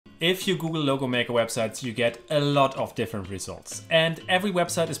If you Google logo maker websites, you get a lot of different results. And every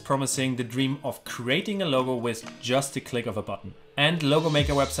website is promising the dream of creating a logo with just a click of a button. And logo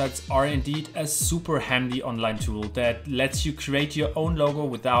maker websites are indeed a super handy online tool that lets you create your own logo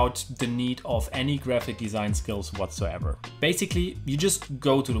without the need of any graphic design skills whatsoever. Basically, you just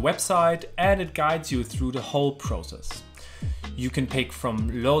go to the website and it guides you through the whole process. You can pick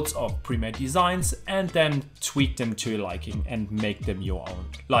from loads of pre-made designs and then tweak them to your liking and make them your own,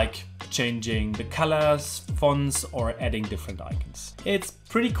 like changing the colors, fonts, or adding different icons. It's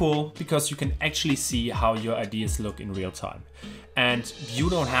pretty cool because you can actually see how your ideas look in real time. And you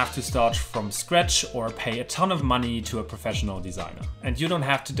don't have to start from scratch or pay a ton of money to a professional designer. And you don't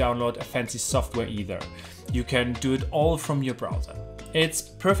have to download a fancy software either. You can do it all from your browser. It's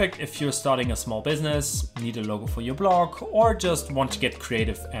perfect if you're starting a small business, need a logo for your blog, or just want to get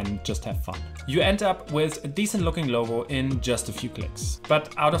creative and just have fun. You end up with a decent looking logo in just a few clicks.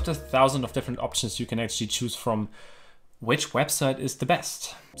 But out of the thousands of different options you can actually choose from, which website is the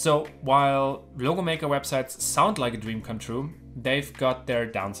best? So while logo maker websites sound like a dream come true, they've got their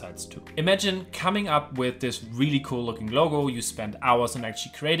downsides too. Imagine coming up with this really cool looking logo, you spend hours on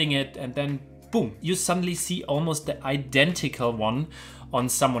actually creating it, and then boom, you suddenly see almost the identical one on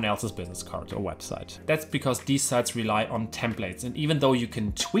someone else's business card or website. That's because these sites rely on templates, and even though you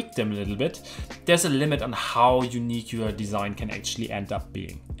can tweak them a little bit, there's a limit on how unique your design can actually end up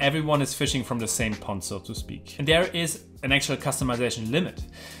being. Everyone is fishing from the same pond, so to speak. And there is an actual customization limit.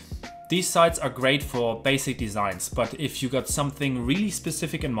 These sites are great for basic designs, but if you got something really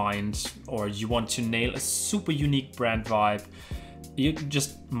specific in mind, or you want to nail a super unique brand vibe, you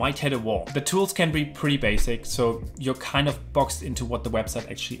just might hit a wall. The tools can be pretty basic, so you're kind of boxed into what the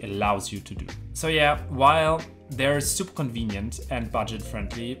website actually allows you to do. So yeah, while they're super convenient and budget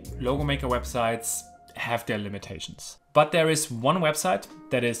friendly, logo maker websites have their limitations. But there is one website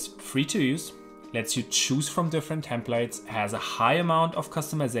that is free to use, lets you choose from different templates, has a high amount of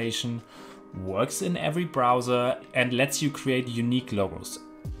customization, works in every browser, and lets you create unique logos.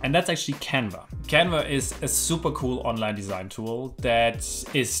 And that's actually Canva. Canva is a super cool online design tool that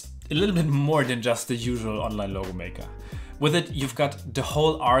is a little bit more than just the usual online logo maker. With it, you've got the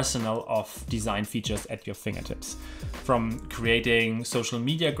whole arsenal of design features at your fingertips. From creating social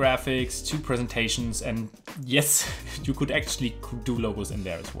media graphics to presentations, and yes, you could actually do logos in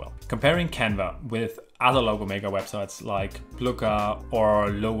there as well. Comparing Canva with other logo maker websites like Looker or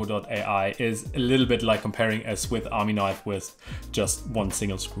Logo.ai is a little bit like comparing a Swiss Army knife with just one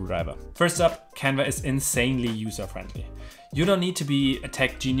single screwdriver. First up, Canva is insanely user-friendly. You don't need to be a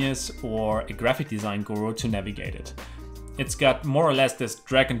tech genius or a graphic design guru to navigate it. It's got more or less this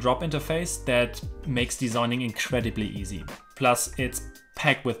drag and drop interface that makes designing incredibly easy. Plus, it's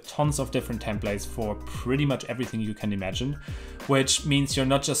packed with tons of different templates for pretty much everything you can imagine, which means you're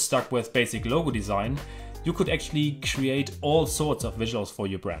not just stuck with basic logo design, you could actually create all sorts of visuals for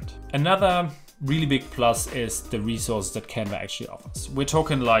your brand. Another really big plus is the resources that Canva actually offers. We're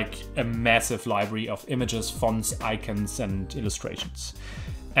talking like a massive library of images, fonts, icons, and illustrations.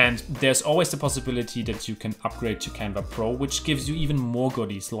 And there's always the possibility that you can upgrade to Canva Pro, which gives you even more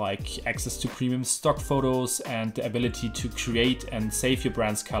goodies like access to premium stock photos and the ability to create and save your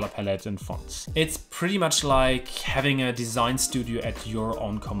brand's color palette and fonts. It's pretty much like having a design studio at your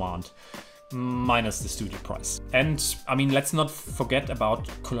own command, minus the studio price. And I mean, let's not forget about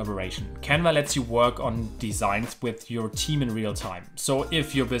collaboration. Canva lets you work on designs with your team in real time. So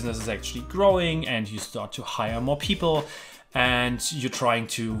if your business is actually growing and you start to hire more people, and you're trying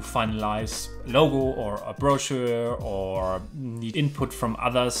to finalize a logo or a brochure or need input from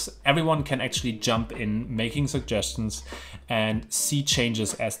others, everyone can actually jump in making suggestions and see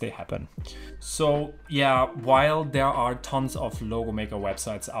changes as they happen. So yeah, while there are tons of logo maker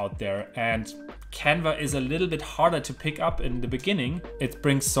websites out there and Canva is a little bit harder to pick up in the beginning, it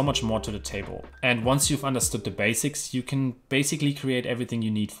brings so much more to the table. And once you've understood the basics, you can basically create everything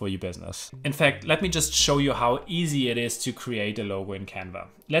you need for your business. In fact, let me just show you how easy it is to create a logo in Canva.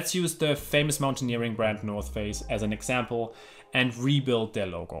 Let's use the famous mountaineering brand North Face as an example and rebuild their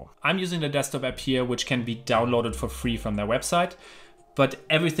logo. I'm using the desktop app here, which can be downloaded for free from their website. But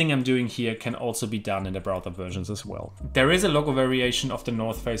everything I'm doing here can also be done in the browser versions as well. There is a logo variation of the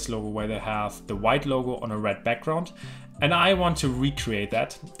North Face logo where they have the white logo on a red background, and I want to recreate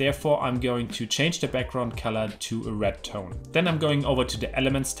that. Therefore, I'm going to change the background color to a red tone. Then I'm going over to the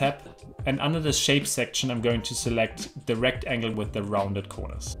Elements tab, and under the Shape section, I'm going to select the rectangle with the rounded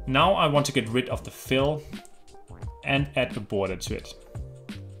corners. Now I want to get rid of the fill and add a border to it.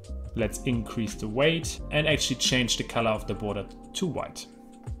 Let's increase the weight and actually change the color of the border to white.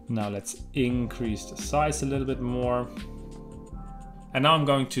 Now let's increase the size a little bit more. And now I'm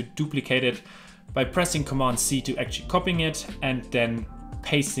going to duplicate it by pressing Command C to actually copying it and then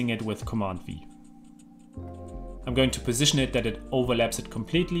pasting it with Command V. I'm going to position it that it overlaps it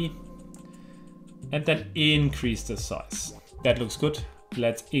completely and then increase the size. That looks good.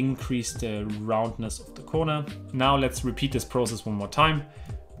 Let's increase the roundness of the corner. Now let's repeat this process one more time.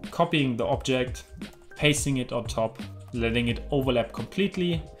 Copying the object, pasting it on top, letting it overlap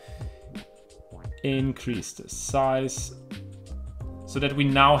completely, increase the size so that we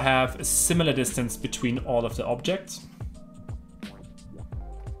now have a similar distance between all of the objects.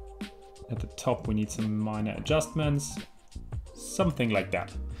 At the top we need some minor adjustments, something like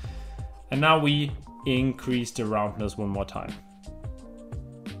that. And now we increase the roundness one more time.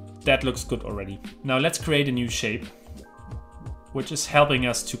 That looks good already. Now let's create a new shape, which is helping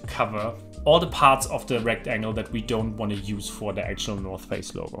us to cover all the parts of the rectangle that we don't want to use for the actual North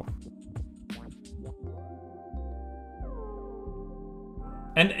Face logo.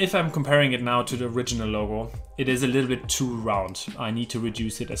 And if I'm comparing it now to the original logo, it is a little bit too round. I need to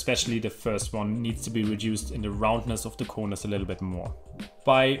reduce it, especially the first one needs to be reduced in the roundness of the corners a little bit more.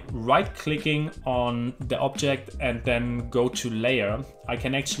 By right-clicking on the object and then go to layer, I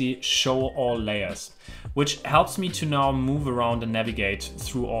can actually show all layers, which helps me to now move around and navigate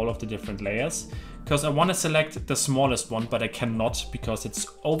through all of the different layers. Because I want to select the smallest one, but I cannot because it's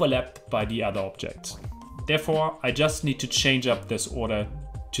overlapped by the other objects. Therefore, I just need to change up this order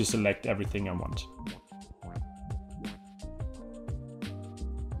to select everything I want.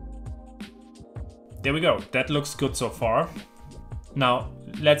 There we go. That looks good so far. Now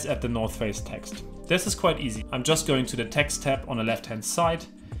let's add the North Face text. This is quite easy. I'm just going to the text tab on the left-hand side,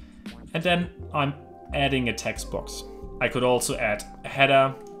 and then I'm adding a text box. I could also add a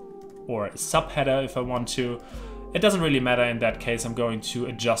header or a subheader if I want to. It doesn't really matter in that case. I'm going to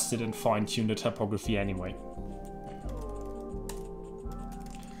adjust it and fine-tune the typography anyway.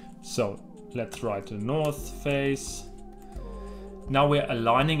 So let's write the North Face. Now we're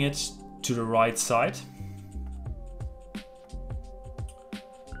aligning it to the right side.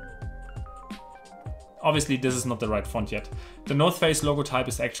 Obviously this is not the right font yet. The North Face logo type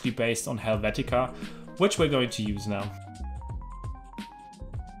is actually based on Helvetica, which we're going to use now.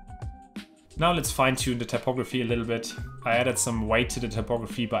 Now let's fine tune the typography a little bit. I added some weight to the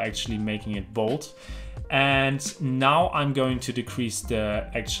typography by actually making it bold. And now I'm going to decrease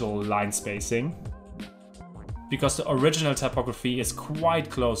the actual line spacing because the original typography is quite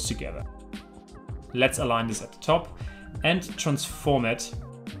close together. Let's align this at the top and transform it.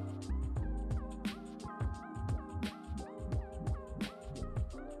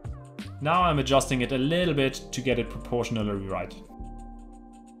 Now I'm adjusting it a little bit to get it proportionally right.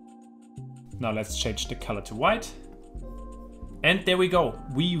 Now let's change the color to white. And there we go.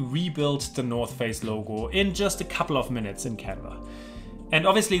 We rebuilt the North Face logo in just a couple of minutes in Canva. And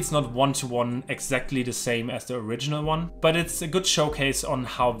obviously it's not one-to-one exactly the same as the original one, but it's a good showcase on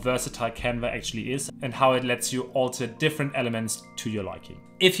how versatile Canva actually is and how it lets you alter different elements to your liking.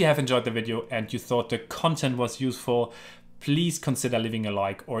 If you have enjoyed the video and you thought the content was useful, please consider leaving a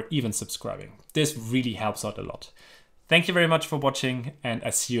like or even subscribing. This really helps out a lot. Thank you very much for watching, and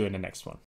I see you in the next one.